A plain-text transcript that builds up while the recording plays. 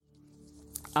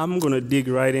I'm going to dig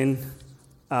right in.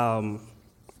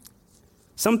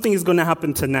 Something is going to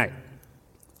happen tonight.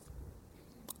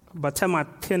 By the time I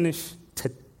finish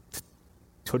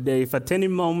today, if at any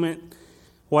moment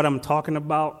what I'm talking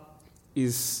about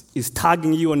is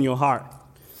tagging you on your heart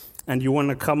and you want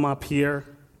to come up here,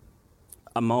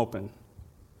 I'm open.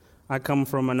 I come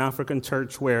from an African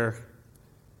church where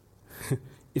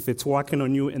if it's working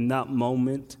on you in that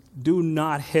moment, do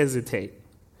not hesitate.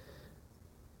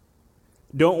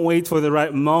 Don't wait for the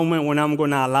right moment when I'm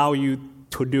going to allow you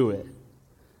to do it.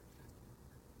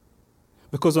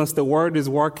 Because once the word is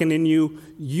working in you,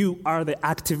 you are the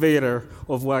activator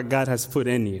of what God has put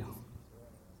in you.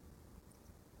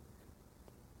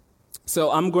 So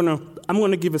I'm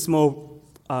gonna give a small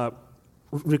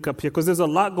recap here because there's a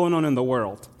lot going on in the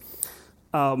world.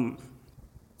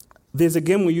 There's a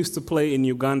game we used to play in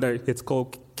Uganda. It's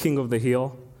called King of the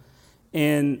Hill.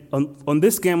 And on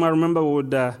this game, I remember we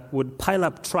would pile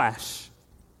up trash.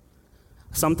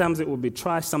 Sometimes it would be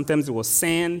trash, sometimes it was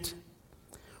sand.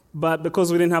 But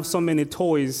because we didn't have so many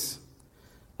toys,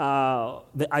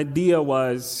 the idea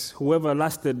was whoever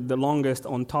lasted the longest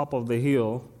on top of the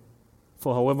hill,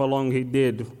 for however long he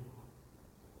did,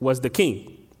 was the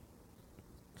king.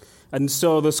 And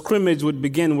so the scrimmage would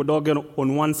begin. We'd all get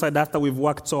on one side after we've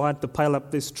worked so hard to pile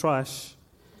up this trash.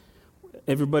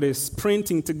 Everybody is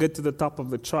sprinting to get to the top of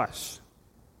the trash.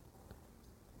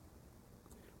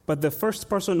 But the first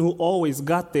person who always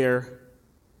got there,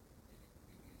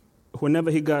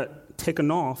 whenever he got taken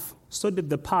off, so did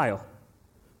the pile.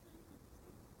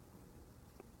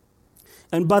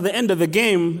 And by the end of the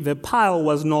game, the pile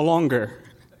was no longer.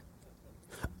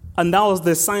 And that was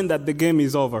the sign that the game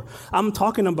is over. I'm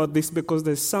talking about this because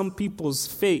there's some people's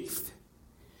faith.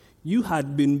 You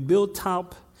had been built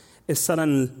up a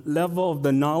certain level of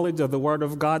the knowledge of the Word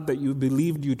of God that you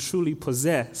believed you truly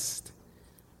possessed.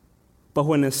 But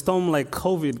when a storm like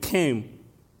COVID came,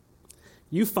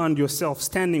 you found yourself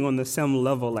standing on the same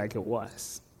level like it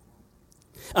was.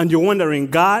 And you're wondering,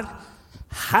 God,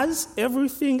 has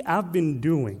everything I've been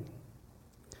doing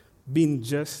been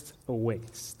just a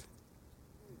waste?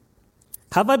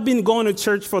 Have I been going to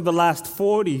church for the last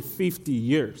 40, 50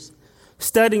 years,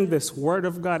 studying this Word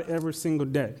of God every single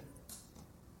day?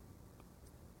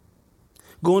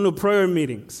 Going to prayer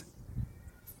meetings,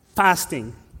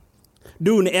 fasting,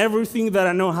 doing everything that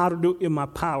I know how to do in my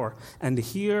power. And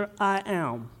here I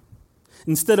am.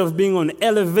 Instead of being on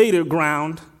elevated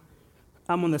ground,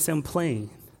 I'm on the same plane.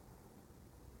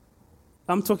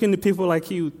 I'm talking to people like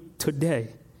you today.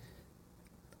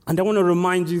 And I want to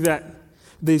remind you that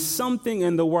there's something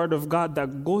in the Word of God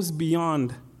that goes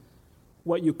beyond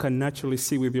what you can naturally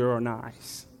see with your own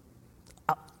eyes.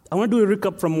 I want to do a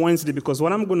recap from Wednesday because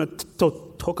what I'm going to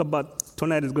talk about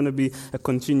tonight is going to be a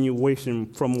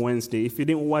continuation from Wednesday. If you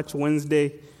didn't watch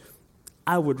Wednesday,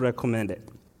 I would recommend it.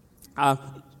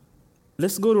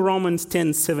 Let's go to Romans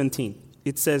 10:17.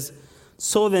 It says,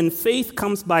 "So then faith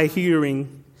comes by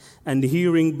hearing, and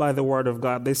hearing by the word of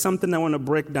God." There's something I want to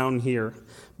break down here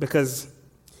because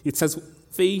it says,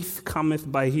 faith cometh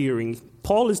by hearing.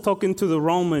 Paul is talking to the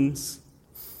Romans.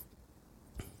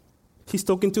 He's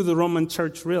talking to the Roman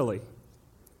church, really.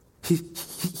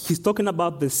 He's talking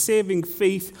about the saving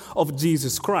faith of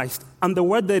Jesus Christ. And the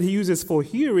word that he uses for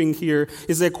hearing here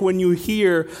is like when you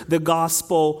hear the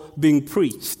gospel being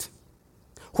preached.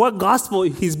 What gospel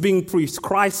is being preached?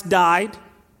 Christ died,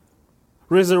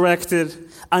 resurrected,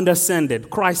 and ascended.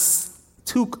 Christ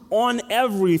took on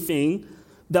everything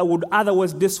that would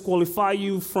otherwise disqualify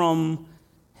you from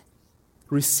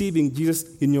receiving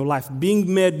Jesus in your life,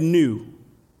 being made new,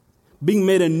 being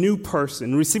made a new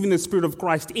person, receiving the Spirit of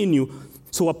Christ in you.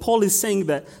 So what Paul is saying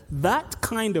that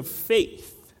kind of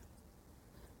faith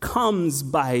comes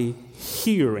by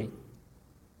hearing.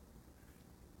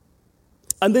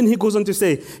 And then he goes on to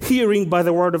say, hearing by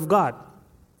the word of God.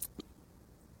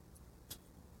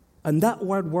 And that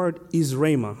word is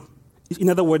rhema. In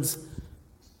other words,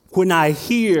 when I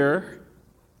hear,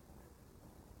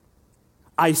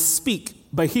 I speak.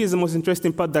 But here's the most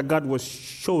interesting part that God was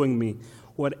showing me.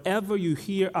 Whatever you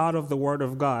hear out of the Word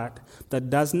of God that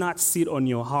does not sit on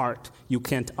your heart, you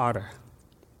can't utter.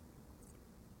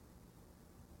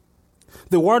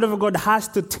 The Word of God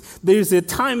there's a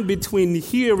time between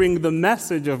hearing the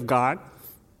message of God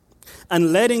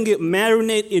and letting it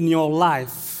marinate in your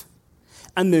life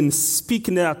and then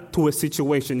speaking it out to a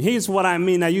situation. Here's what I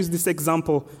mean. I used this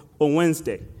example on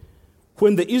Wednesday.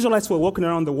 When the Israelites were walking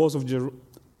around the walls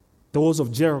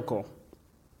of Jericho,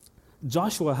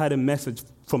 Joshua had a message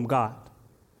from God.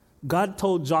 God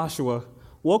told Joshua,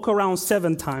 walk around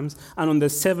 7 times, and on the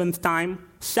 7th time,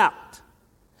 shout.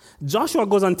 Joshua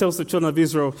goes and tells the children of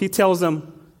Israel, he tells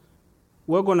them,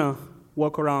 we're going to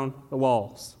walk around the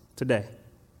walls today.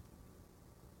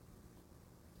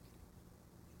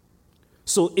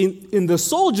 So in the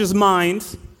soldiers'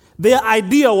 minds, their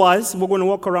idea was we're going to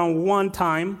walk around one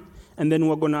time and then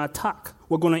we're going to attack.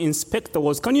 We're going to inspect the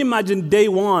walls. Can you imagine day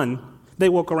one, they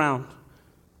walk around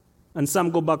and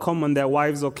some go back home and their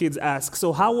wives or kids ask,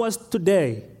 so how was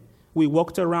today? We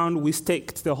walked around, we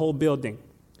staked the whole building.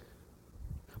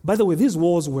 By the way, these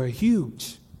walls were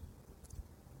huge.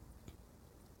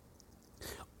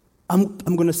 I'm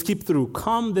going to skip through.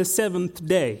 Come the seventh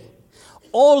day.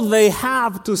 All they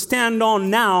have to stand on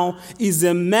now is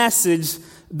a message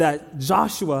that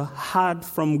Joshua had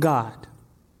from God.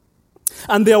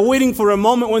 And they're waiting for a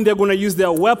moment when they're going to use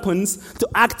their weapons to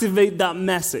activate that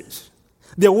message.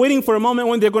 They're waiting for a moment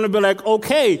when they're going to be like,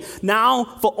 okay, now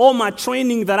for all my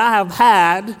training that I have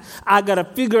had, I got to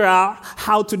figure out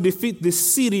how to defeat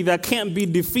this city that can't be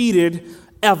defeated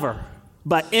ever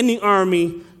by any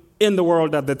army in the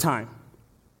world at the time.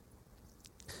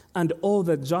 And all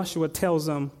that Joshua tells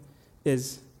them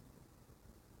is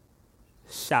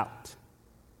shout.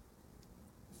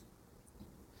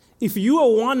 If you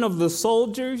are one of the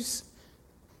soldiers,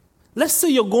 let's say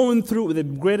you're going through the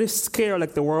greatest scare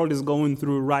like the world is going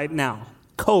through right now,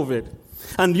 COVID,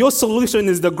 and your solution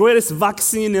is the greatest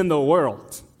vaccine in the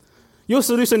world. Your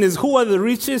solution is who are the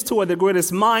richest, who are the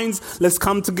greatest minds? Let's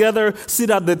come together, sit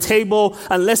at the table,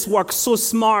 and let's work so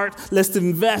smart. Let's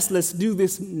invest, let's do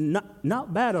this.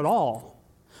 Not bad at all.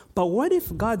 But what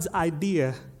if God's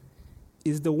idea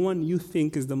is the one you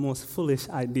think is the most foolish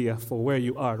idea for where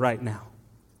you are right now?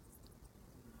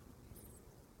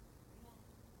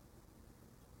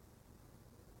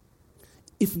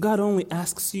 If God only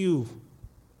asks you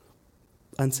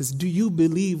and says, do you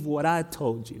believe what I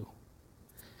told you?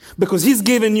 Because he's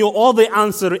given you all the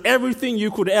answer to everything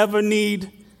you could ever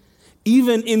need,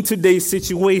 even in today's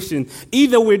situation.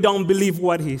 Either we don't believe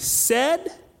what he said,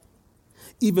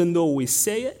 even though we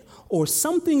say it, or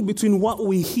something between what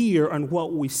we hear and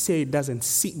what we say doesn't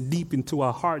seep deep into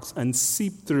our hearts and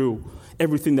seep through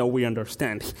everything that we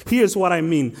understand. Here's what I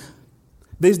mean.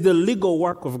 There's the legal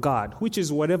work of God, which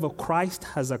is whatever Christ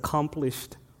has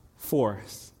accomplished for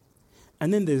us.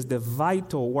 And then there's the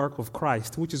vital work of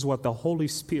Christ, which is what the Holy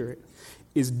Spirit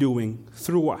is doing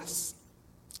through us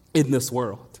in this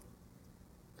world.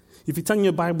 If you turn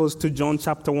your Bibles to John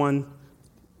chapter 1,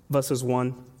 verses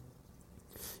 1,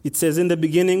 it says, in the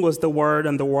beginning was the Word,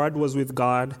 and the Word was with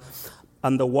God,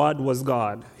 and the Word was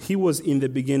God. He was in the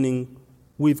beginning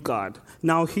with God.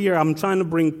 Now here, I'm trying to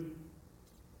bring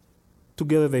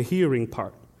together the hearing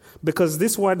part, because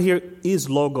this word here is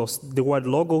logos. The word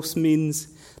logos means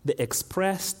the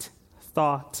expressed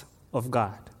thought of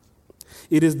God.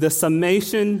 It is the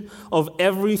summation of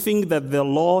everything that the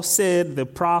law said, the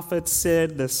prophets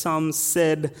said, the Psalms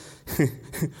said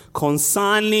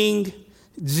concerning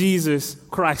Jesus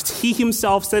Christ. He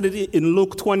himself said it in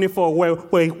Luke 24,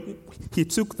 where he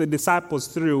took the disciples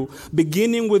through,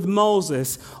 beginning with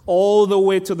Moses, all the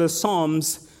way to the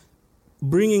Psalms,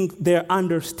 bringing their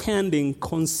understanding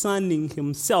concerning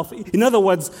himself. In other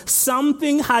words,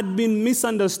 something had been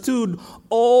misunderstood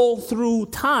all through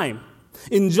time.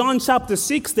 In John chapter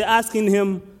 6, they're asking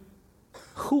him,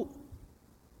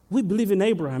 we believe in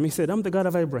Abraham. He said, I'm the God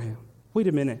of Abraham. Wait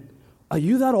a minute. Are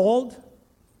you that old?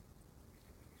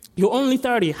 You're only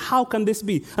 30. How can this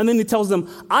be? And then he tells them,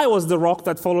 I was the rock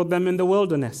that followed them in the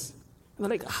wilderness. And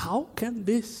they're like, how can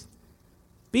this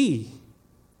be?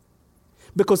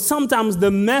 Because sometimes the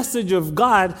message of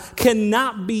God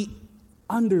cannot be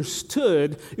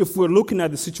understood if we're looking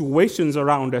at the situations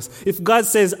around us. If God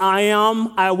says, I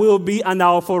am, I will be, and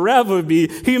I'll forever be,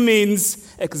 he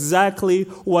means exactly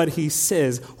what he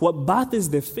says. What births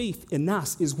the faith in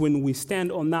us is when we stand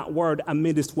on that word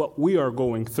amidst what we are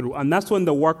going through. And that's when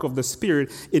the work of the Spirit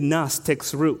in us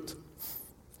takes root.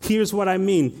 Here's what I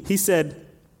mean. He said,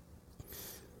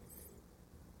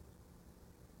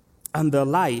 and the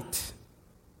light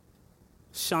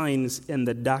shines in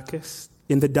the darkness,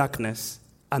 and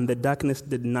the darkness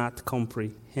did not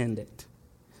comprehend it.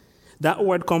 That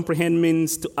word comprehend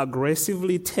means to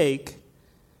aggressively take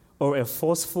or a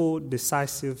forceful,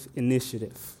 decisive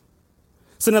initiative.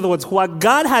 So in other words, what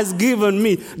God has given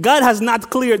me, God has not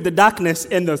cleared the darkness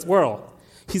in this world.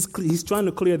 He's trying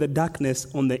to clear the darkness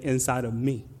on the inside of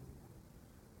me.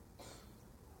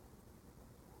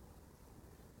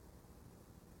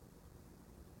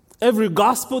 Every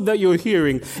gospel that you're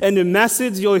hearing and the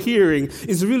message you're hearing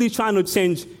is really trying to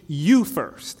change you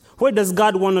first. Where does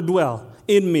God want to dwell?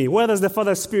 In me. Where does the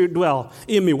Father's Spirit dwell?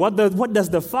 In me. What does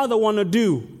the Father want to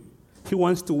do? He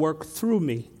wants to work through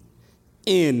me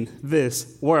in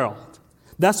this world.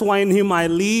 That's why in him I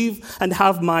live and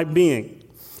have my being.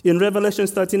 In Revelation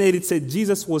 13:8, it said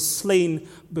Jesus was slain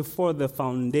before the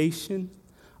foundation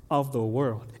of the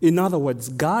world. In other words,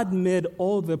 God made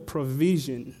all the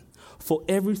provision for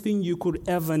everything you could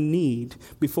ever need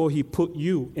before he put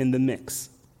you in the mix.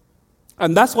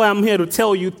 And that's why I'm here to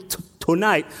tell you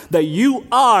tonight that you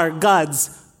are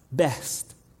God's best.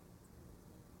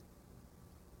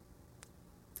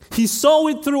 He saw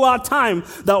it throughout time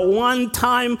that one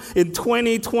time in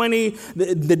 2020,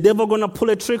 the devil going to pull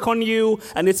a trick on you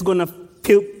and it's going to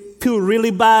feel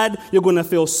really bad. You're going to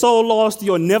feel so lost.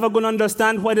 You're never going to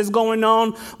understand what is going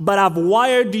on. But I've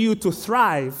wired you to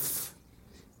thrive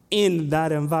in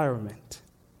that environment.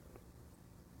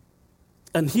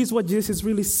 And here's what Jesus is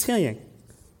really saying.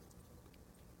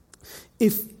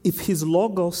 If his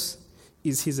logos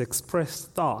is his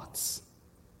expressed thoughts,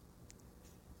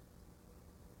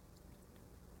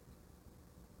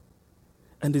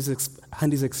 and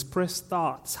his expressed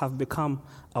thoughts have become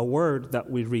a word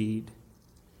that we read,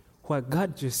 what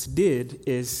God just did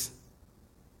is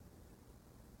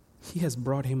he has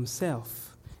brought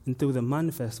himself into the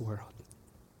manifest world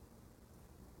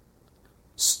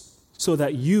so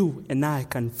that you and I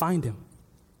can find him.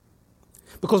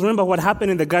 Because remember what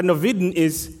happened in the Garden of Eden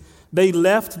is they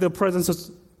left the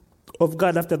presence of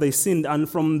God after they sinned, and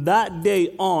from that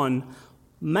day on,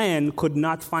 man could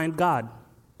not find God.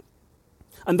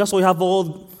 And that's why we have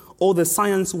all the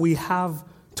science we have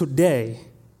today.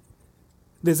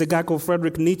 There's a guy called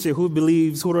Friedrich Nietzsche who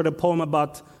wrote a poem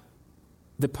about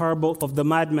the parable of the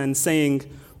madman saying,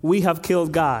 "We have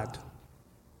killed God."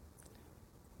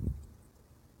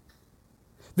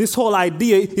 This whole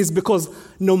idea is because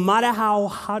no matter how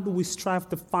hard we strive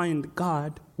to find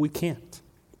God, we can't.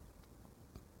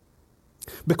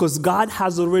 Because God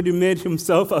has already made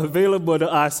himself available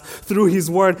to us through his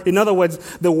word. In other words,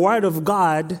 the word of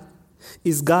God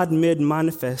is God made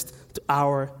manifest to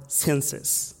our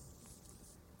senses.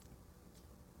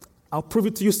 I'll prove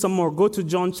it to you some more. Go to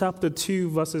John chapter 2,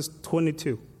 verses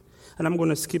 22. And I'm going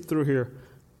to skip through here.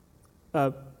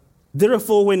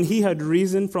 Therefore, when he had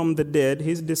risen from the dead,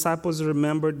 his disciples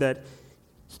remembered that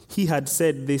he had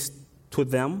said this to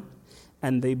them,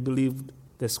 and they believed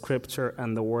the scripture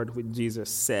and the word which Jesus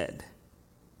said.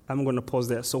 I'm going to pause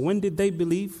there. So when did they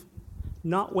believe?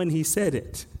 Not when he said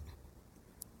it.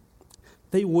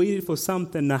 They waited for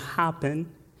something to happen,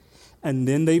 and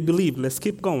then they believed. Let's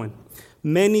keep going.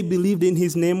 Many believed in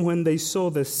his name when they saw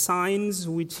the signs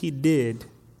which he did.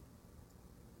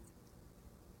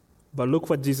 But look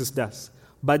what Jesus does.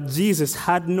 But Jesus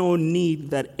had no need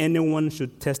that anyone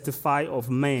should testify of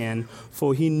man,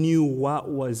 for he knew what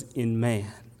was in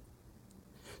man.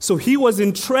 So he was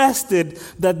interested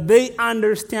that they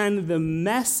understand the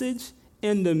message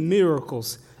and the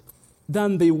miracles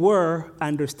than they were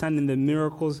understanding the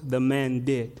miracles the man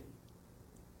did.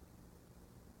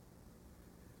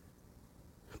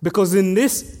 Because in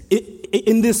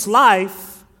this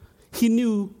life,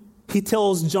 he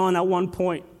tells John at one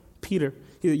point, Peter,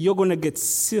 you're going to get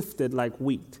sifted like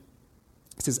wheat.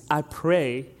 He says, I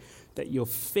pray that your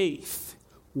faith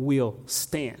will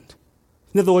stand.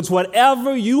 In other words,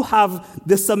 whatever you have,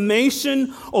 the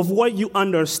summation of what you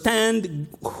understand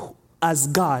as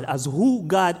God, as who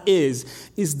God is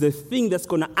the thing that's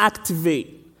going to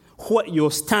activate what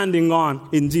you're standing on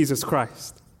in Jesus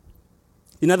Christ.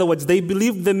 In other words, they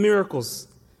believed the miracles,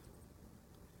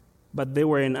 but they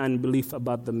were in unbelief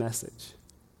about the message.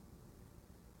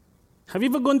 Have you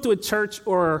ever gone to a church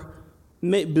or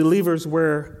met believers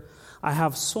where I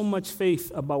have so much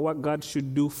faith about what God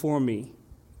should do for me,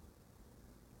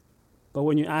 but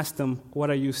when you ask them, what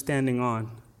are you standing on?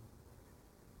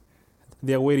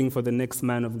 They're waiting for the next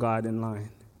man of God in line.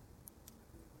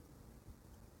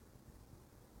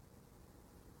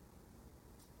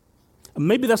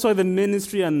 Maybe that's why the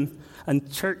ministry and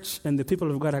church and the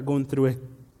people of God are going through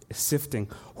a sifting.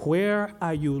 Where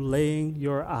are you laying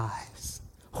your eyes?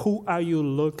 Who are you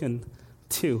looking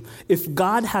to? If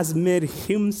God has made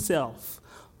himself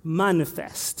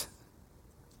manifest,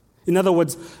 in other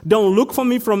words, don't look for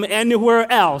me from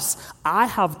anywhere else. I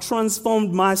have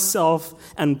transformed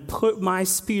myself and put my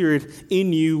spirit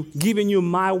in you, giving you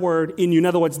my word in you. In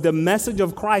other words, the message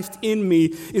of Christ in me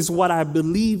is what I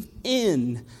believe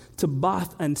in to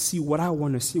bath and see what I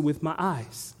want to see with my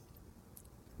eyes.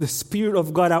 The Spirit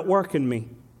of God at work in me.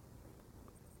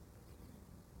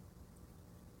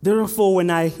 Therefore,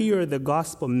 when I hear the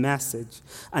gospel message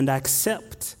and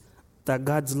accept that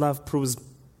God's love proves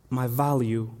my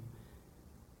value,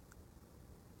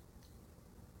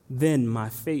 then my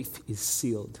faith is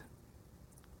sealed.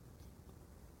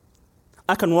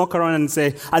 I can walk around and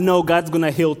say, I know God's going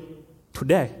to heal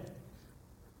today.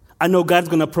 I know God's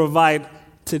going to provide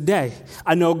today.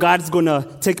 I know God's going to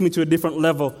take me to a different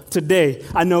level today.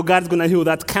 I know God's going to heal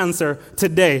that cancer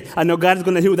today. I know God's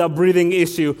going to heal that breathing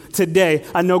issue today.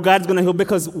 I know God's going to heal,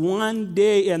 because one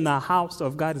day in the house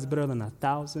of God is better than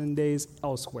 1,000 days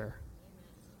elsewhere.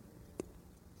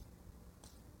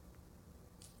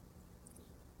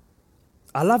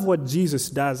 I love what Jesus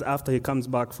does after he comes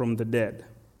back from the dead.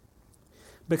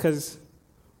 Because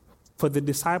for the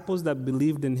disciples that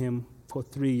believed in him for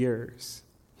 3 years,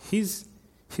 he's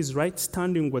right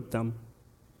standing with them.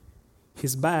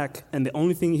 He's back, and the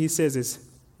only thing he says is,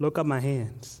 look at my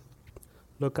hands,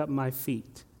 look at my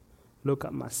feet, look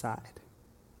at my side.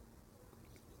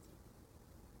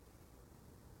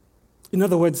 In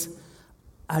other words,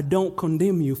 I don't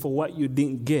condemn you for what you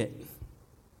didn't get.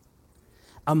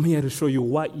 I'm here to show you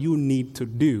what you need to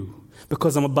do,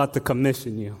 because I'm about to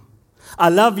commission you. I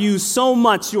love you so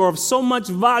much. You are of so much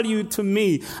value to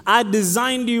me. I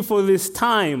designed you for this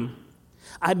time.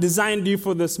 I designed you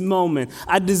for this moment.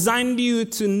 I designed you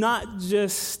to not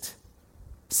just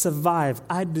survive.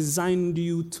 I designed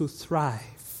you to thrive.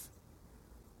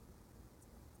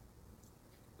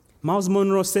 Miles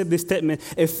Monroe said this statement: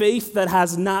 a faith that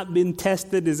has not been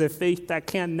tested is a faith that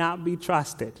cannot be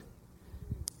trusted.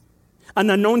 An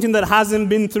anointing that hasn't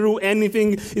been through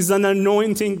anything is an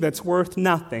anointing that's worth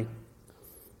nothing.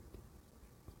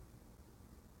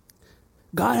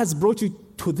 God has brought you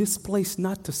to this place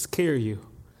not to scare you.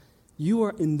 You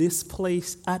are in this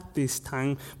place at this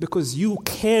time because you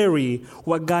carry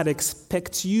what God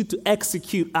expects you to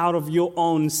execute out of your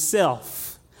own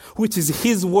self, which is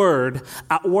His word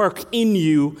at work in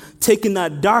you, taking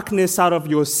that darkness out of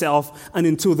yourself and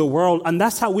into the world. And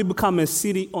that's how we become a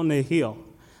city on a hill.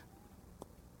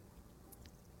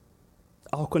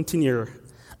 I'll continue.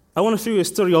 I want to show you a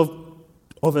story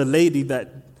of a lady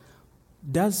that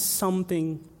does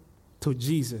something to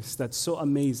Jesus that's so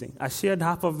amazing. I shared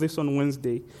half of this on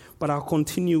Wednesday, but I'll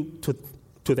continue to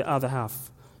the other half.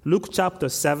 Luke chapter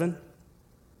 7,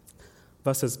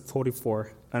 verses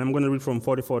 44, and I'm going to read from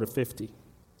 44 to 50.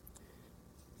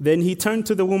 Then he turned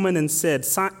to the woman and said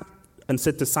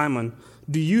to Simon,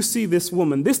 do you see this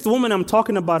woman? This woman I'm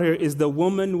talking about here is the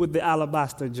woman with the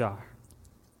alabaster jar.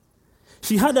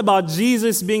 She heard about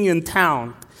Jesus being in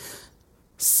town.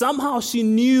 Somehow she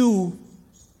knew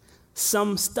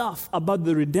some stuff about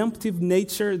the redemptive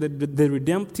nature, the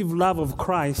redemptive love of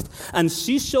Christ, and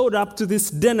she showed up to this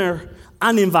dinner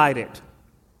uninvited.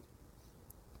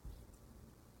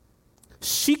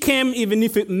 She came even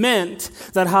if it meant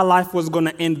that her life was going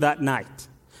to end that night.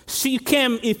 She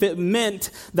came if it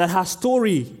meant that her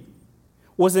story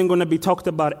wasn't going to be talked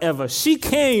about ever. She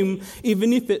came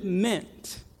even if it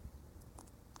meant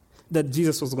that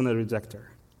Jesus was going to reject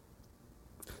her.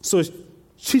 So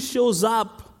she shows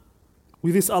up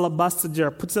with this alabaster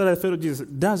jar, puts it at the feet of Jesus,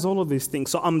 does all of these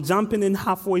things. So I'm jumping in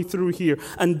halfway through here.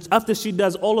 And after she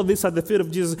does all of this at the feet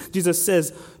of Jesus, Jesus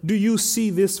says, do you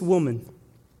see this woman?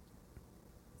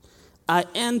 I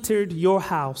entered your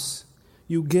house.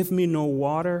 You gave me no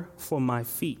water for my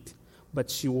feet,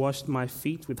 but she washed my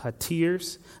feet with her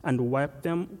tears and wiped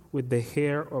them with the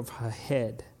hair of her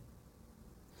head.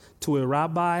 To a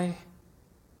rabbi,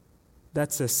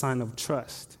 that's a sign of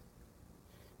trust.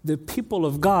 The people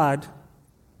of God,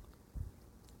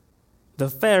 the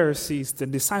Pharisees, the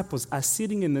disciples, are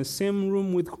sitting in the same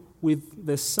room with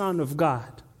the Son of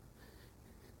God.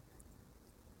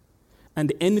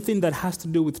 And anything that has to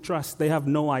do with trust, they have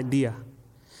no idea.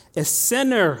 A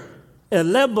sinner, a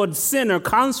labeled sinner,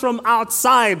 comes from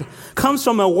outside, comes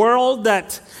from a world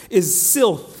that is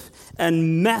filth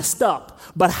and messed up,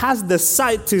 but has the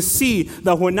sight to see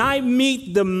that when I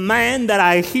meet the man that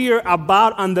I hear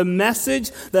about and the message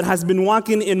that has been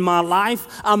working in my life,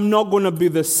 I'm not going to be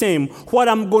the same. What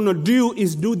I'm going to do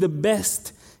is do the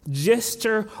best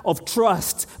gesture of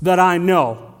trust that I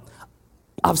know.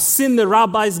 I've seen the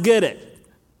rabbis get it.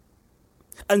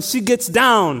 And she gets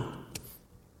down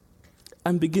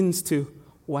and begins to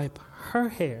wipe her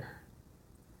hair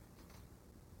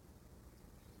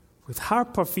with her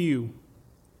perfume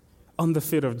on the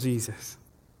feet of Jesus.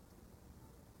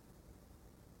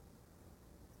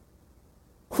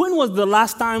 When was the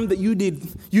last time that you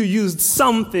used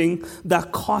something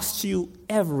that cost you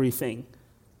everything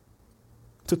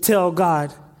to tell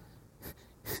God,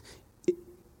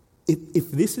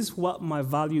 if this is what my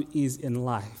value is in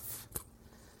life,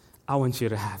 I want you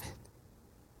to have it?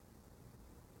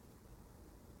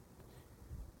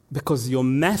 Because your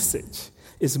message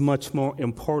is much more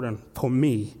important for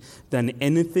me than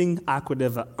anything I could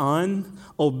ever earn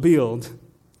or build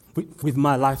with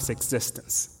my life's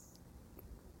existence.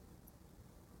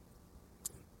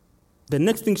 The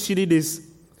next thing she did is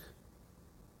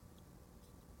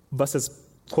Verses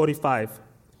 45.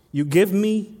 You give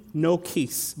me no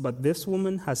kiss, but this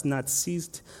woman has not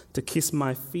ceased to kiss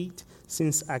my feet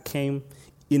since I came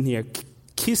in here.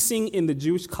 Kissing in the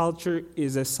Jewish culture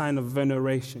is a sign of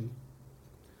veneration,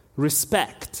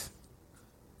 respect.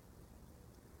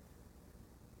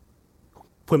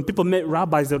 When people met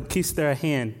rabbis, they would kiss their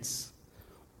hands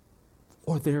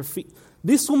or their feet.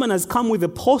 This woman has come with a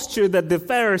posture that the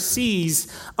Pharisees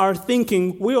are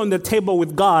thinking, we're on the table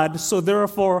with God, so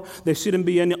therefore there shouldn't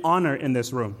be any honor in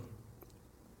this room.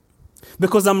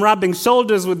 Because I'm rubbing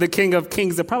shoulders with the King of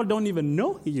Kings. They probably don't even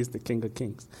know he is the King of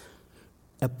Kings.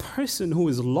 A person who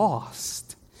is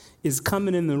lost is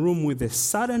coming in the room with a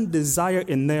sudden desire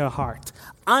in their heart,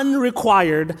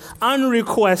 unrequired,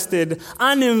 unrequested,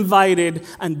 uninvited,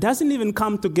 and doesn't even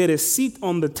come to get a seat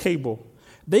on the table.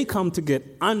 They come to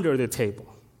get under the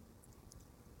table.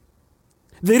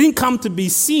 They didn't come to be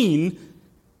seen.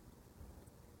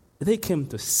 They came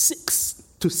to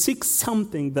seek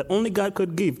something that only God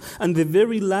could give. And the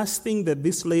very last thing that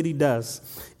this lady does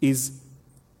is,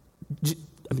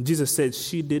 Jesus said,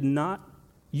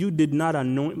 you did not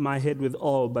anoint my head with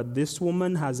oil, but this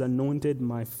woman has anointed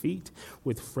my feet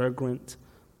with fragrant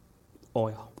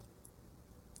oil.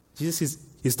 Jesus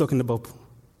is talking about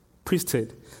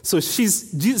priesthood. So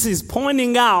Jesus is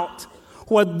pointing out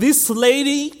what this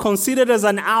lady, considered as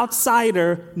an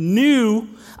outsider, knew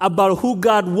about who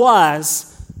God was,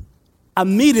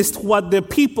 amidst what the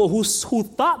people who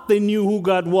thought they knew who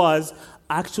God was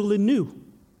actually knew.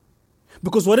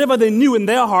 Because whatever they knew in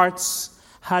their hearts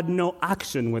had no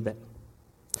action with it.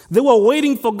 They were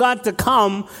waiting for God to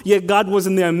come, yet God was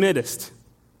in their midst.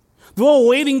 They were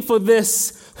waiting for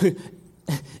this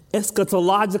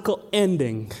eschatological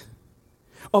ending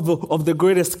of the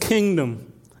greatest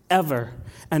kingdom ever,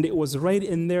 and it was right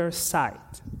in their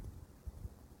sight.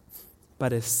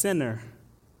 But a sinner,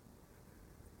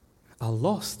 a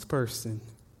lost person,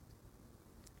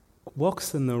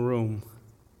 walks in the room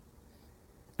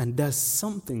and does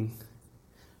something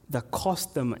that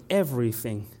cost them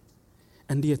everything,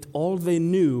 and yet all they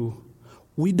knew,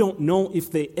 we don't know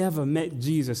if they ever met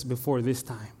Jesus before this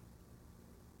time.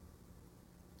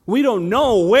 We don't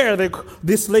know where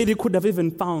this lady could have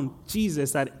even found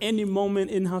Jesus at any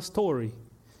moment in her story.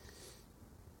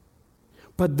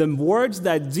 But the words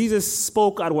that Jesus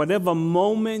spoke at whatever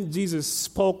moment Jesus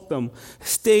spoke them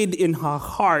stayed in her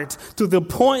heart, to the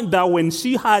point that when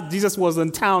she heard Jesus was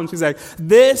in town, she's like,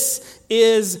 this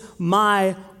is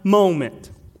my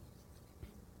moment.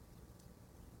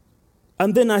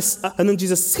 And then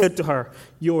Jesus said to her,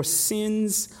 your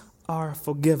sins are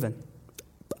forgiven.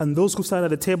 And those who sat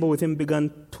at the table with him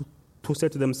began to say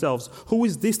to themselves, who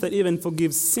is this that even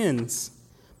forgives sins?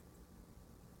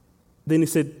 Then he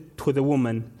said to the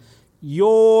woman,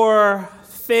 your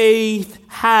faith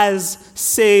has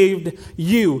saved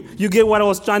you. You get what I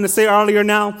was trying to say earlier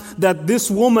now? That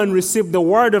this woman received the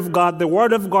word of God. The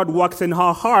word of God works in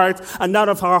her heart. And out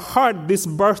of her heart, this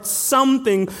birthed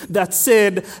something that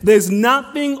said, there's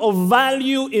nothing of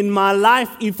value in my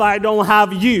life if I don't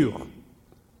have you.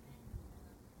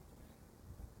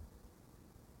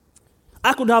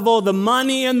 I could have all the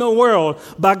money in the world,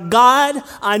 but God,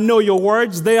 I know your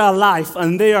words, they are life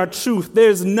and they are truth.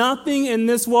 There's nothing in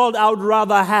this world I would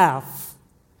rather have.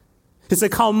 It's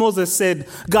like how Moses said,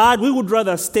 God, we would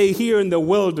rather stay here in the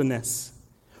wilderness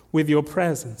with your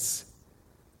presence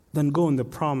than go in the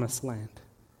promised land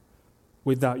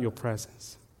without your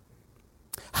presence.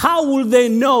 How will they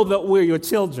know that we're your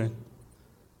children?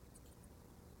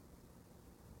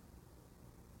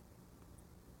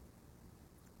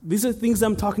 These are things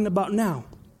I'm talking about now.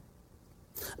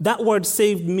 That word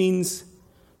saved means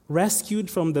rescued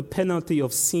from the penalty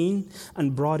of sin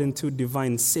and brought into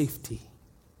divine safety.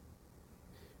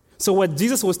 So what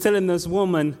Jesus was telling this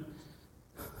woman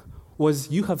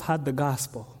was, you have had the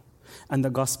gospel, and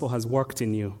the gospel has worked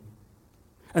in you.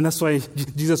 And that's why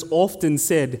Jesus often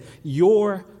said,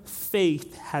 your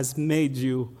faith has made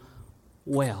you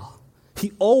well.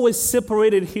 He always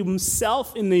separated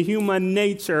himself in the human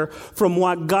nature from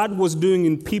what God was doing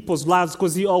in people's lives,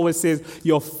 because he always says,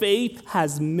 your faith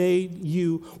has made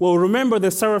you well. Remember the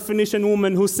Syrophoenician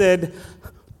woman who said,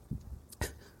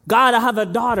 God, I have a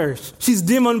daughter. She's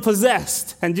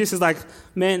demon-possessed. And Jesus is like,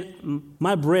 man,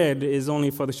 my bread is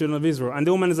only for the children of Israel. And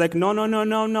the woman is like,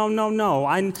 no.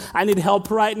 I need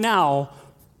help right now.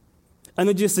 And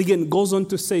then Jesus again goes on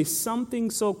to say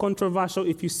something so controversial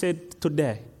if you said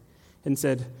today. And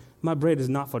said, my bread is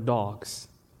not for dogs.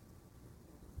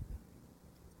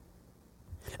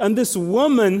 And this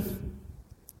woman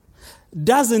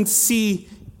doesn't see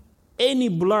any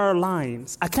blur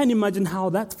lines. I can't imagine how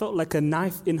that felt like a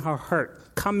knife in her heart,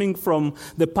 coming from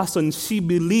the person she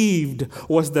believed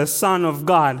was the Son of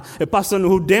God, a person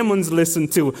who demons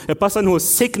listened to, a person who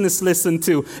sickness listened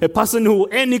to, a person who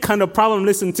any kind of problem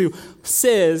listened to,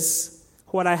 says,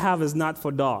 what I have is not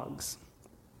for dogs.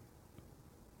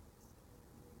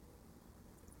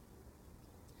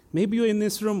 Maybe you're in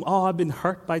this room, I've been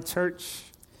hurt by church.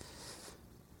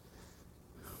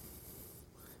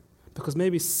 Because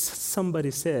maybe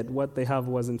somebody said what they have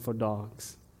wasn't for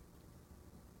dogs.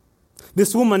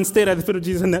 This woman stayed at the feet of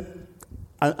Jesus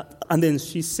and then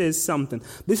she says something.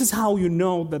 This is how you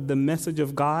know that the message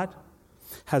of God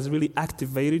has really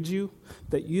activated you,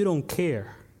 that you don't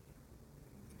care.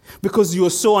 Because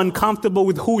you're so uncomfortable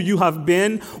with who you have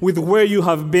been, with where you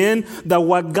have been, that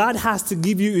what God has to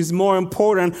give you is more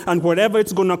important, and whatever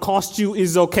it's going to cost you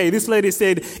is okay. This lady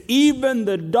said, even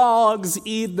the dogs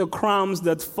eat the crumbs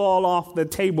that fall off the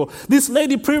table. This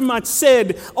lady pretty much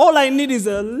said, all I need is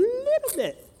a little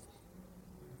bit.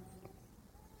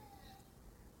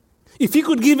 If he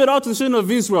could give it all to the children of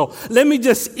Israel, let me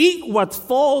just eat what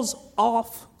falls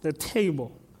off the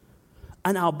table,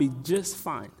 and I'll be just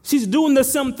fine. She's doing the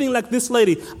same thing like this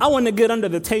lady. I want to get under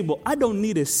the table. I don't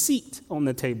need a seat on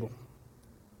the table.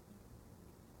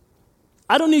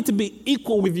 I don't need to be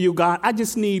equal with you, God. I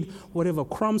just need whatever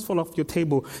crumbs fall off your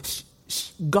table.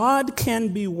 God can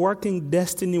be working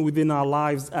destiny within our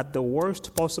lives at the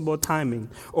worst possible timing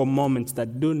or moments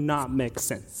that do not make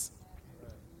sense.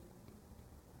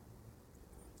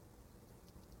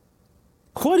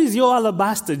 What is your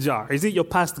alabaster jar? Is it your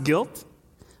past guilt?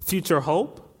 Future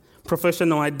hope,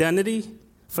 professional identity,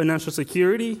 financial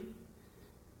security?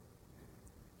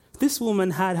 This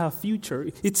woman had her future.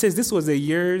 It says this was a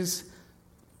year's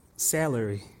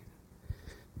salary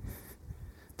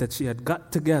that she had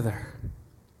got together.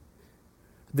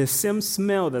 The same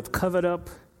smell that covered up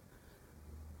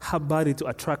her body to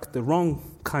attract the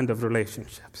wrong kind of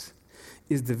relationships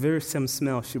is the very same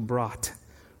smell she brought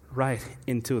right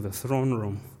into the throne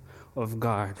room of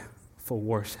God for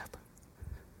worship.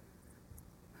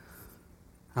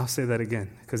 I'll say that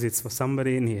again, because it's for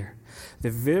somebody in here.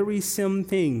 The very same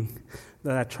thing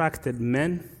that attracted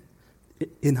men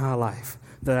in her life,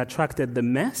 that attracted the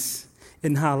mess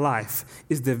in her life,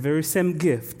 is the very same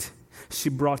gift she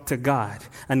brought to God.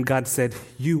 And God said,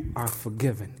 you are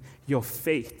forgiven. Your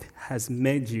faith has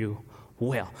made you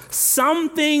well.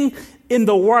 Something in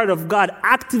the Word of God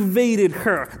activated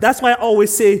her. That's why I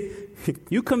always say,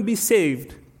 you can be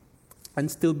saved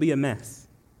and still be a mess.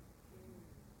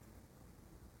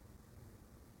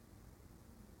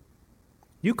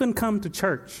 You can come to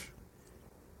church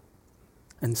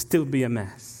and still be a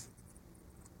mess.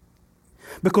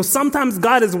 Because sometimes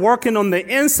God is working on the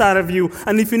inside of you,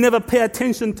 and if you never pay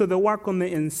attention to the work on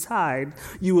the inside,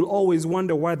 you will always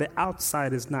wonder why the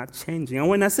outside is not changing. And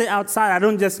when I say outside, I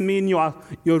don't just mean your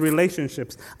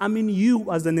relationships. I mean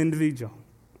you as an individual.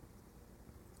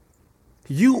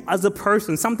 You as a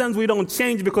person. Sometimes we don't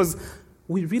change because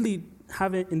we really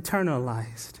haven't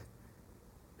internalized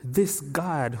this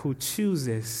God who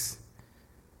chooses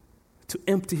to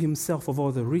empty himself of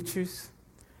all the riches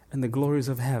and the glories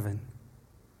of heaven,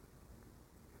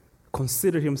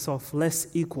 consider himself less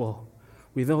equal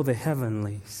with all the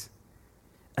heavenlies,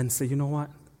 and say, you know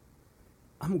what?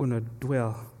 I'm going to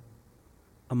dwell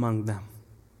among them.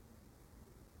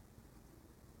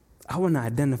 I want to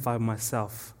identify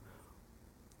myself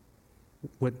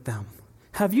with them.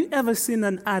 Have you ever seen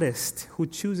an artist who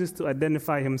chooses to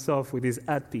identify himself with his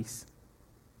art piece?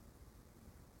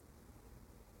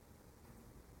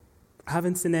 I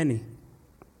haven't seen any.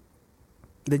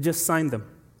 They just sign them.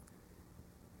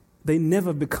 They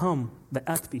never become the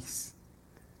art piece.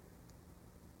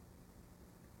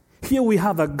 Here we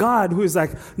have a God who is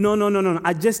like, no.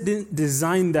 I just didn't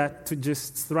design that to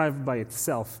just thrive by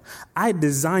itself. I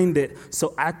designed it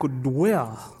so I could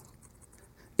dwell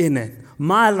in it.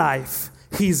 My life,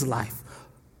 his life.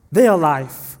 Their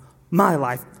life, my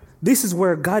life. This is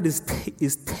where God is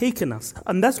taking us.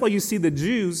 And that's why you see the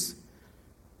Jews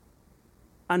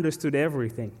understood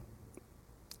everything.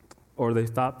 Or they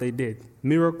thought they did.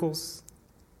 Miracles,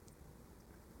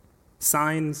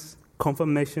 signs,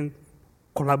 confirmation,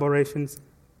 collaborations,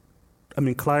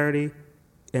 clarity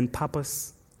and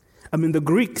purpose. The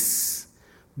Greeks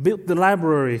built the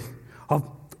library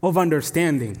of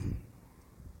understanding.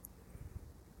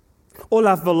 All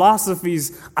our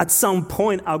philosophies at some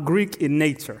point are Greek in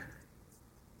nature.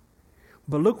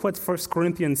 But look what 1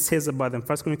 Corinthians says about them.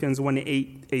 1 Corinthians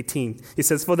 1:18. It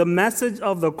says, for the message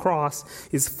of the cross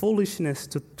is foolishness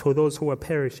to those who are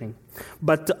perishing.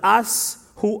 But to us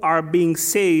who are being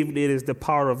saved, it is the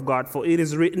power of God. For it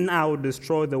is written, I will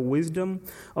destroy the wisdom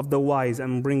of the wise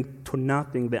and bring to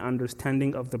nothing the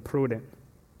understanding of the prudent.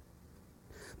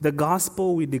 The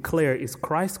gospel we declare is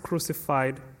Christ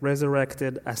crucified,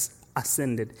 resurrected,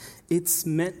 ascended. It's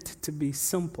meant to be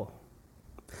simple.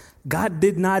 God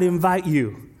did not invite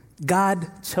you.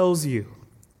 God chose you.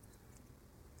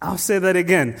 I'll say that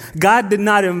again. God did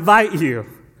not invite you.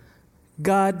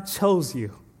 God chose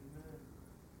you.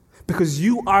 Because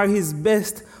you are his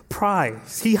best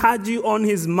prize. He had you on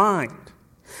his mind.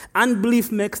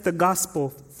 Unbelief makes the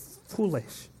gospel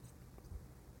foolish.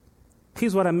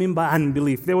 Here's what I mean by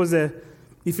unbelief.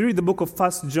 If you read the book of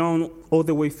 1 John all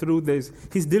the way through,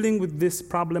 he's dealing with this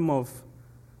problem of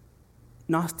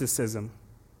Gnosticism,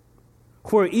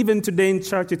 where even today in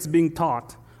church it's being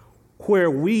taught,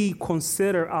 where we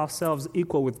consider ourselves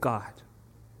equal with God.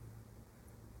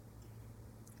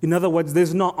 In other words,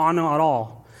 there's no honor at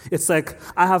all. It's like,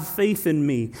 I have faith in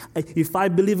me. If I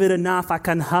believe it enough, I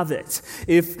can have it.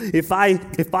 If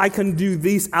I can do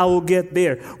this, I will get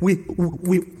there.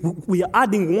 We are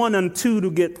adding 1 and 2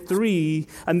 to get 3,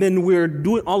 and then we're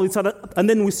doing all this other, and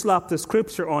then we slap the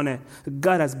scripture on it.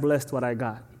 God has blessed what I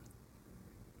got.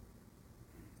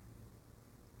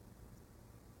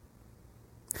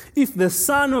 If the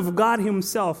Son of God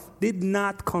himself did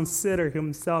not consider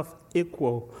himself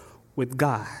equal with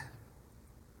God,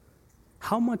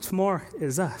 how much more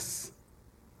is us?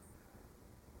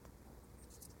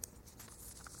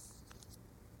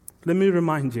 Let me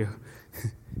remind you,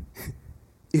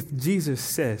 if Jesus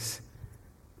says,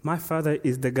 my Father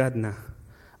is the gardener,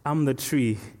 I'm the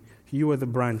tree, you are the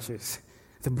branches,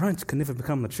 the branch can never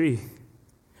become a tree.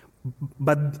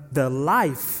 But the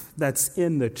life that's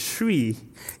in the tree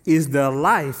is the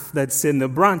life that's in the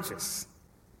branches.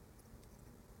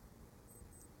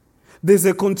 There's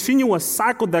a continuous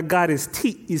cycle that God is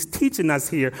teaching us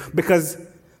here, because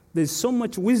there's so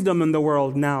much wisdom in the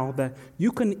world now that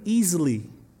you can easily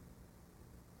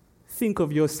think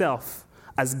of yourself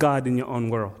as God in your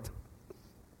own world.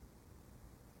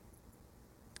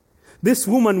 This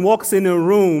woman walks in a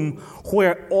room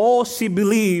where all she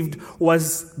believed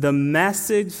was the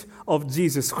message of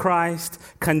Jesus Christ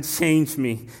can change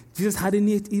me. Jesus hadn't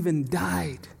yet even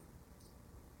died.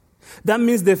 That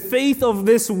means the faith of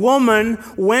this woman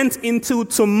went into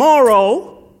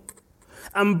tomorrow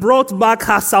and brought back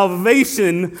her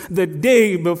salvation the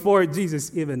day before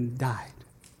Jesus even died.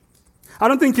 I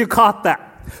don't think you caught that.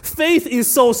 Faith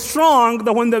is so strong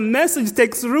that when the message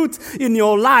takes root in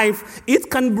your life, it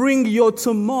can bring your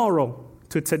tomorrow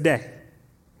to today.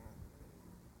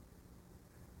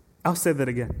 I'll say that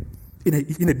again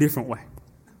in a different way.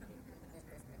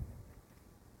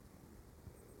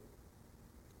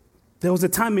 There was a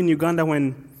time in Uganda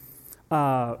when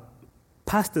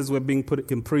pastors were being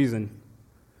put in prison,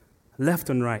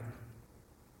 left and right.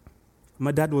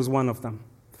 My dad was one of them.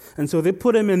 And so they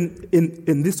put him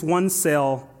in this one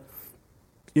cell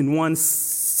in one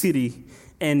city,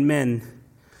 and men,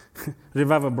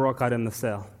 revival broke out in the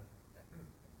cell.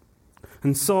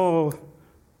 And so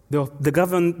the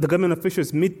government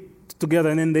officials meet together,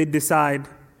 and then they decide,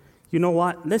 you know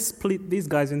what, let's split these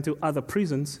guys into other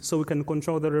prisons so we can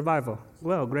control the revival.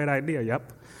 Well, great idea,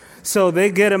 yep. So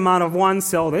they get them out of one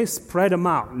cell, they spread them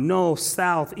out, north,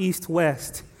 south, east,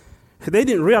 west. They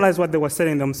didn't realize what they were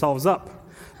setting themselves up.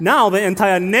 Now the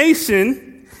entire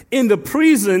nation in the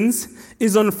prisons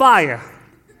is on fire.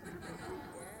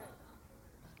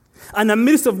 And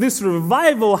amidst of this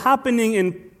revival happening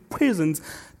in prisons,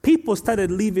 people started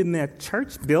leaving their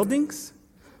church buildings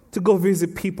to go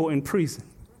visit people in prison.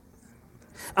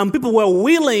 And people were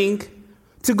willing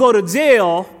to go to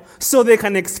jail so they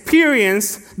can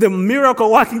experience the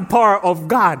miracle working power of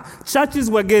God. Churches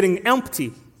were getting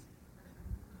empty.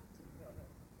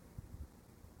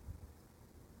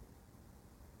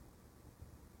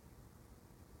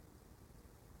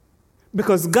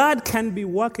 Because God can be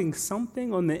working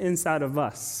something on the inside of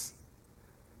us.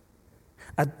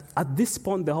 At this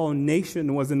point, the whole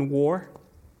nation was in war.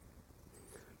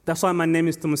 That's why my name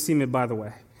is Tumusime, by the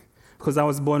way, because I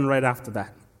was born right after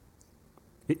that.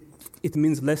 It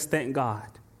means let's thank God.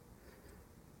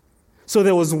 So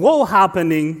there was war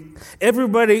happening.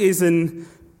 Everybody is in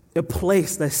a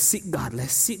place, let's seek God,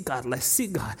 let's seek God, let's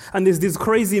seek God. And there's these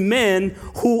crazy men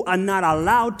who are not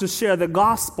allowed to share the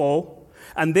gospel.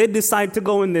 And they decide to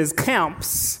go in these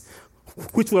camps,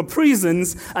 which were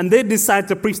prisons, and they decide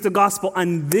to preach the gospel,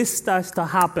 and this starts to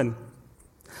happen.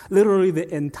 Literally, the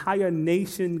entire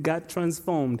nation got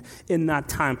transformed in that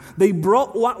time. They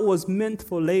brought what was meant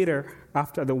for later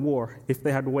after the war, if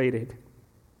they had waited.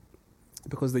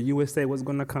 Because the USA was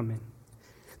going to come in.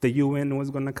 The UN was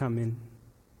going to come in.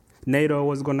 NATO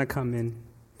was going to come in.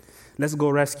 Let's go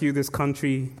rescue this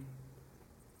country.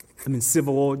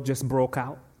 Civil war just broke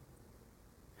out.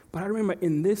 But I remember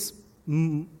in this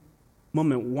moment,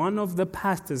 one of the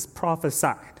pastors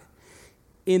prophesied,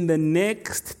 in the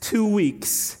next 2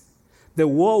 weeks, the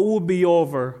war will be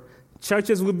over,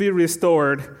 churches will be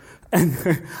restored,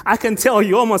 and I can tell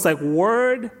you almost like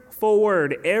word for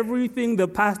word, everything the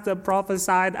pastor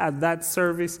prophesied at that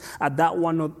service, at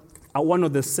one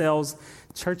of the cells,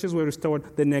 churches were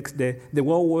restored the next day. The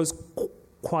war was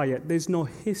quiet. There's no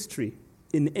history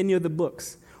in any of the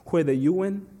books where the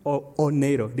UN or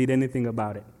NATO did anything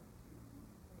about it.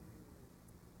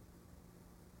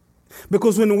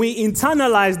 Because when we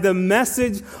internalize the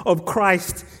message of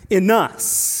Christ in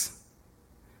us,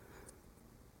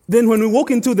 then when we walk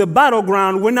into the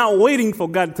battleground, we're not waiting for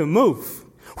God to move.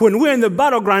 When we're in the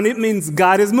battleground, it means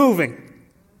God is moving.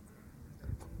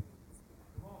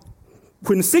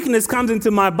 When sickness comes into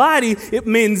my body, it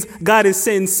means God is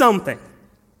saying something.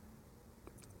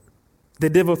 The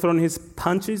devil throwing his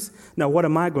punches. Now, what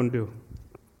am I going to do?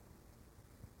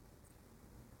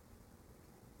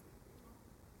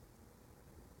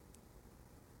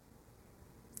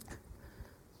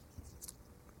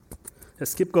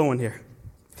 Let's keep going here.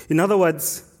 In other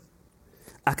words,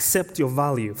 accept your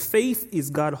value. Faith is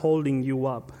God holding you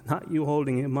up, not you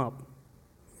holding him up.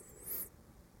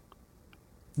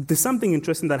 There's something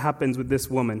interesting that happens with this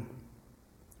woman.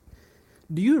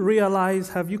 Do you realize,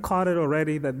 have you caught it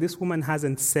already, that this woman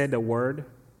hasn't said a word?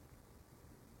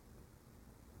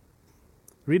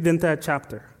 Read the entire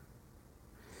chapter.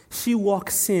 She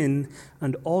walks in,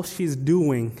 and all she's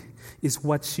doing is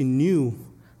what she knew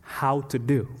how to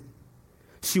do.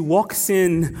 She walks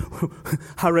in,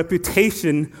 her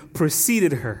reputation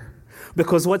preceded her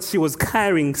because what she was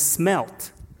carrying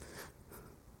smelt.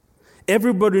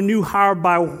 Everybody knew her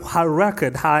by her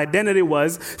record. Her identity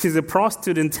was she's a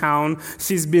prostitute in town.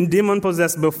 She's been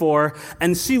demon-possessed before.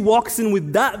 And she walks in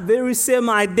with that very same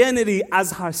identity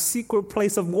as her secret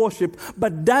place of worship,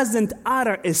 but doesn't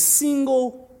utter a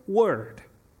single word.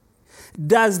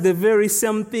 Does the very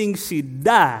same thing she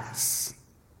does.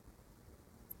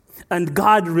 And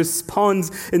God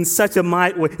responds in such a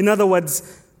mighty way. In other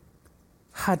words,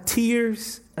 her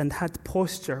tears and her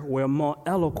posture were more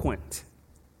eloquent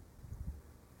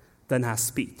than her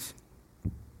speech.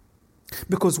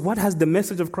 Because what has the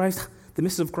message of Christ? The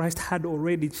message of Christ had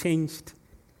already changed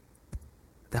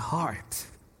the heart.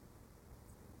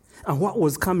 And what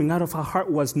was coming out of her heart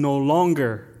was no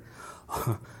longer,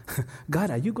 God,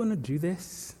 are you going to do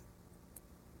this?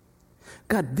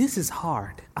 God, this is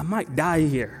hard. I might die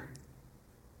here.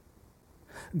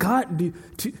 God,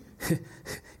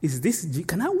 is this?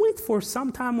 Can I wait for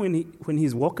some time when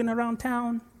he's walking around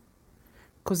town?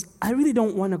 Because I really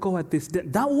don't want to go at this.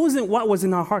 That wasn't what was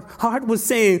in her heart. Her heart was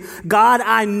saying, God,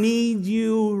 I need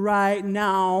you right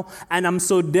now, and I'm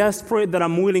so desperate that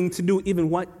I'm willing to do even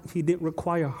what he didn't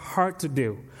require her to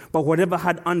do, but whatever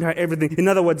had under her everything. In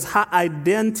other words, her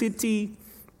identity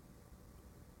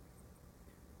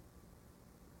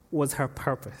was her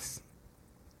purpose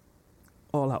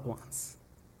all at once,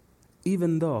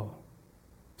 even though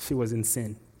she was in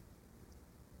sin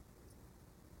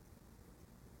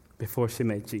before she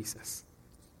met Jesus.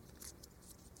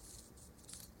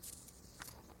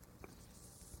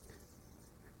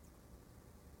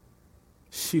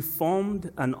 She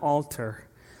formed an altar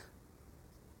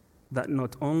that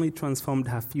not only transformed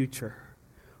her future,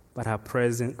 but her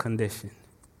present condition.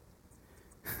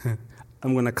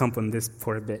 I'm going to camp on this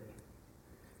for a bit.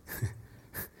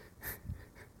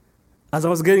 As I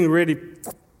was getting ready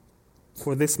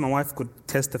for this, my wife could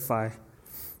testify.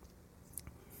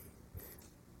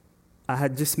 I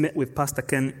had just met with Pastor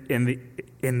Ken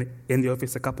in the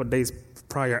office a couple of days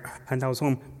prior, and I was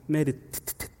home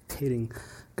meditating.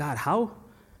 God,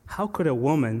 how could a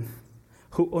woman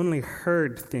who only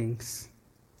heard things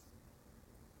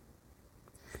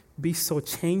be so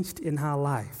changed in her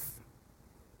life,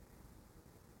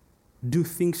 do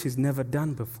things she's never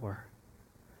done before,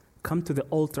 come to the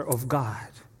altar of God,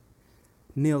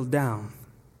 kneel down,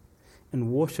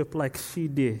 and worship like she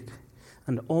did?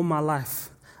 And all my life,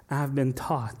 I have been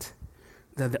taught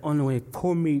that the only way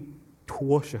for me to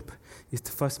worship is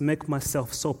to first make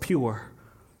myself so pure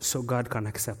so God can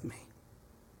accept me.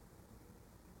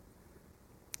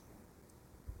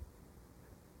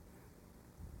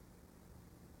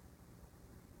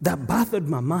 That bothered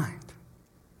my mind.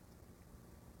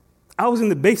 I was in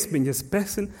the basement just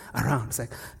pacing around. It's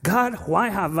like, God, why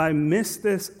have I missed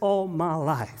this all my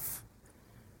life?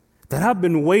 That I've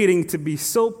been waiting to be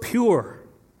so pure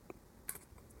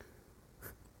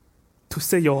to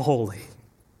say you're holy,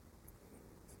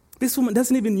 This woman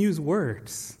doesn't even use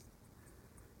words.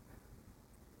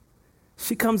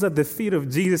 She comes at the feet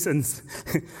of Jesus and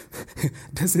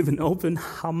doesn't even open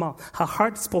her mouth. Her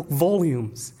heart spoke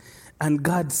volumes, and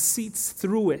God sees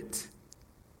through it.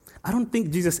 I don't think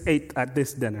Jesus ate at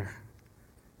this dinner.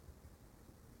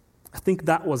 I think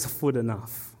that was food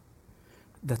enough.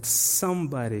 That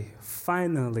somebody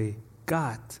finally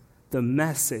got the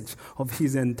message of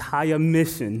his entire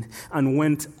mission and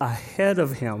went ahead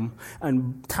of him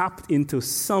and tapped into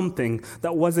something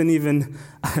that wasn't even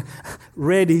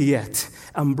ready yet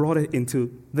and brought it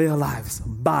into their lives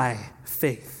by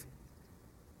faith.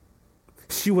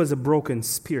 She was a broken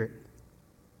spirit.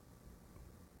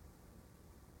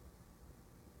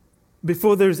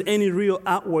 Before there's any real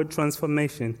outward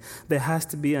transformation, there has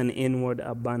to be an inward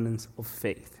abundance of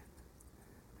faith.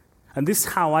 And this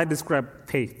is how I describe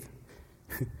faith.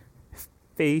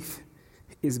 Faith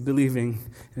is believing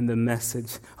in the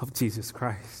message of Jesus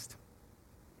Christ.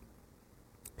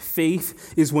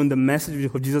 Faith is when the message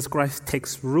of Jesus Christ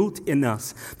takes root in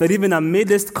us. That even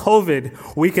amidst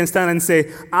COVID, we can stand and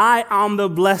say, I am the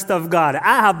blessed of God.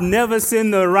 I have never seen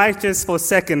the righteous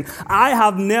forsaken. I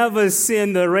have never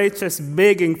seen the righteous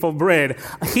begging for bread.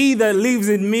 He that lives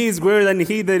in me is greater than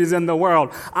he that is in the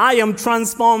world. I am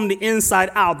transformed inside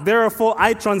out. Therefore,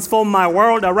 I transform my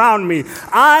world around me.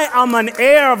 I am an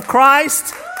heir of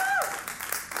Christ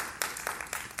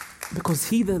because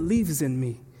he that lives in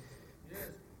me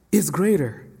is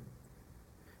greater.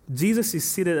 Jesus is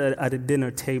seated at a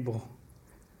dinner table.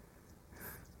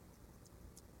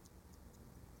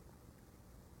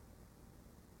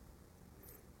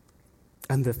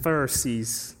 And the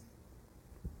Pharisees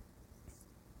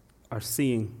are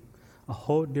seeing a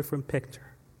whole different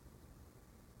picture.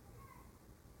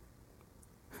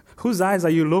 Whose eyes are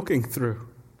you looking through?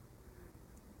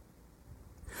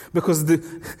 Because the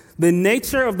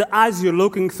nature of the eyes you're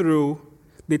looking through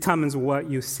determines what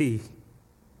you see.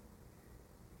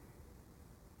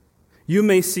 You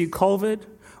may see COVID,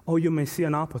 or you may see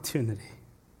an opportunity.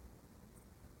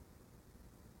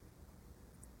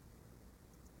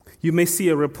 You may see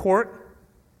a report,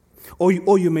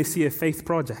 or you may see a faith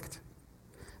project.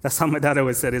 That's how my dad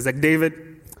always said. He's like,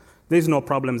 David, there's no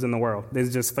problems in the world.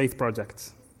 There's just faith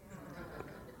projects.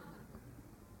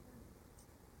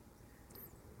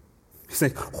 He's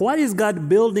like, what is God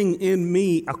building in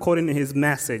me according to his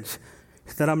message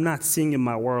that I'm not seeing in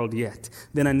my world yet?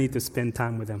 Then I need to spend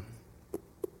time with him.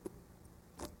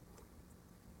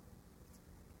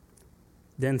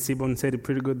 Dan Seaborn said it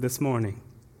pretty good this morning.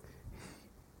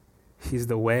 He's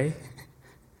the way,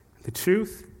 the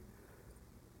truth,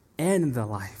 and the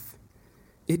life.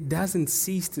 It doesn't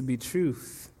cease to be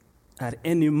truth at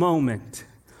any moment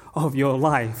of your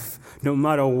life, no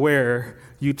matter where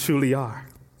you truly are.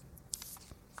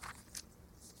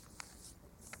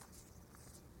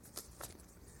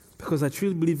 Because I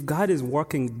truly believe God is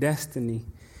working destiny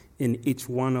in each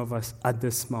one of us at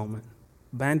this moment.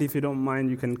 Band, if you don't mind,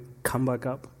 you can come back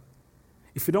up.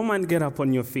 If you don't mind, get up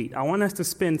on your feet. I want us to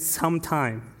spend some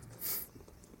time.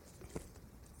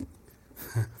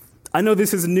 I know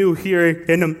this is new here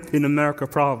in America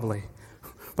probably,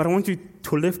 but I want you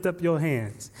to lift up your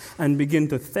hands and begin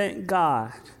to thank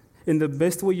God in the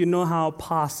best way you know how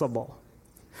possible.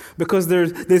 Because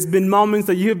there's been moments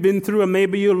that you've been through and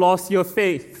maybe you lost your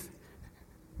faith.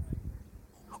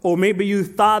 Or maybe you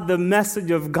thought the message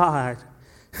of God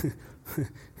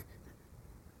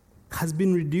has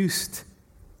been reduced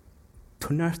to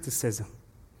narcissism.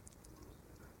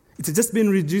 It's just been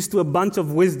reduced to a bunch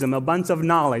of wisdom, a bunch of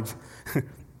knowledge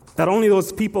that only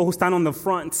those people who stand on the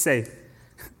front say.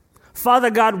 Father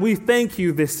God, we thank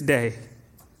you this day.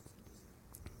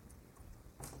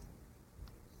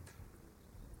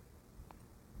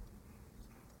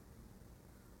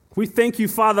 We thank you,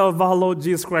 Father of our Lord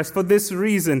Jesus Christ, for this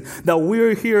reason that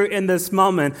we're here in this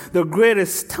moment, the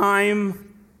greatest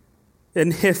time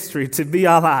in history to be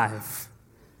alive.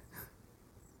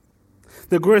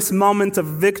 The greatest moment of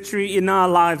victory in our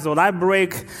lives, Lord. I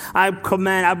break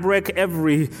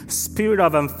every spirit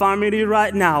of infirmity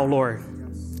right now, Lord.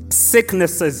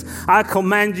 Sicknesses, I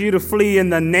command you to flee in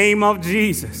the name of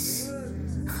Jesus.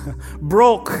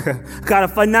 Broke, got a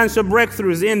financial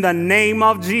breakthroughs in the name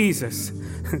of Jesus.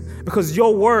 Because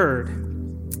your word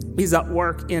is at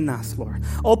work in us, Lord.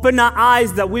 Open our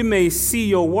eyes that we may see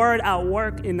your word at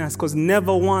work in us, because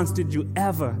never once did you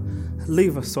ever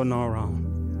leave us on our own.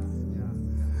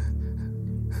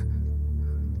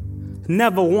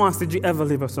 Never once did you ever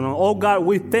leave us alone. Oh God,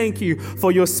 we thank you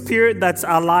for your spirit that's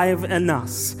alive in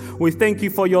us. We thank you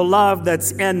for your love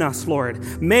that's in us,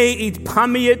 Lord. May it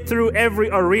permeate through every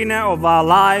arena of our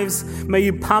lives. May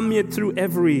it permeate through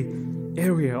every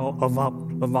area of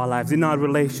our lives, in our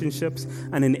relationships,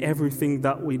 and in everything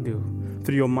that we do.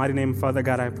 Through your mighty name, Father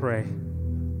God, I pray.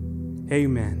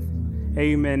 Amen.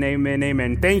 Amen, amen,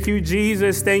 amen. Thank you,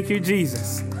 Jesus. Thank you,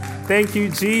 Jesus. Thank you,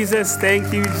 Jesus.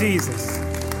 Thank you, Jesus.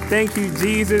 Thank you,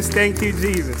 Jesus. Thank you,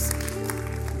 Jesus.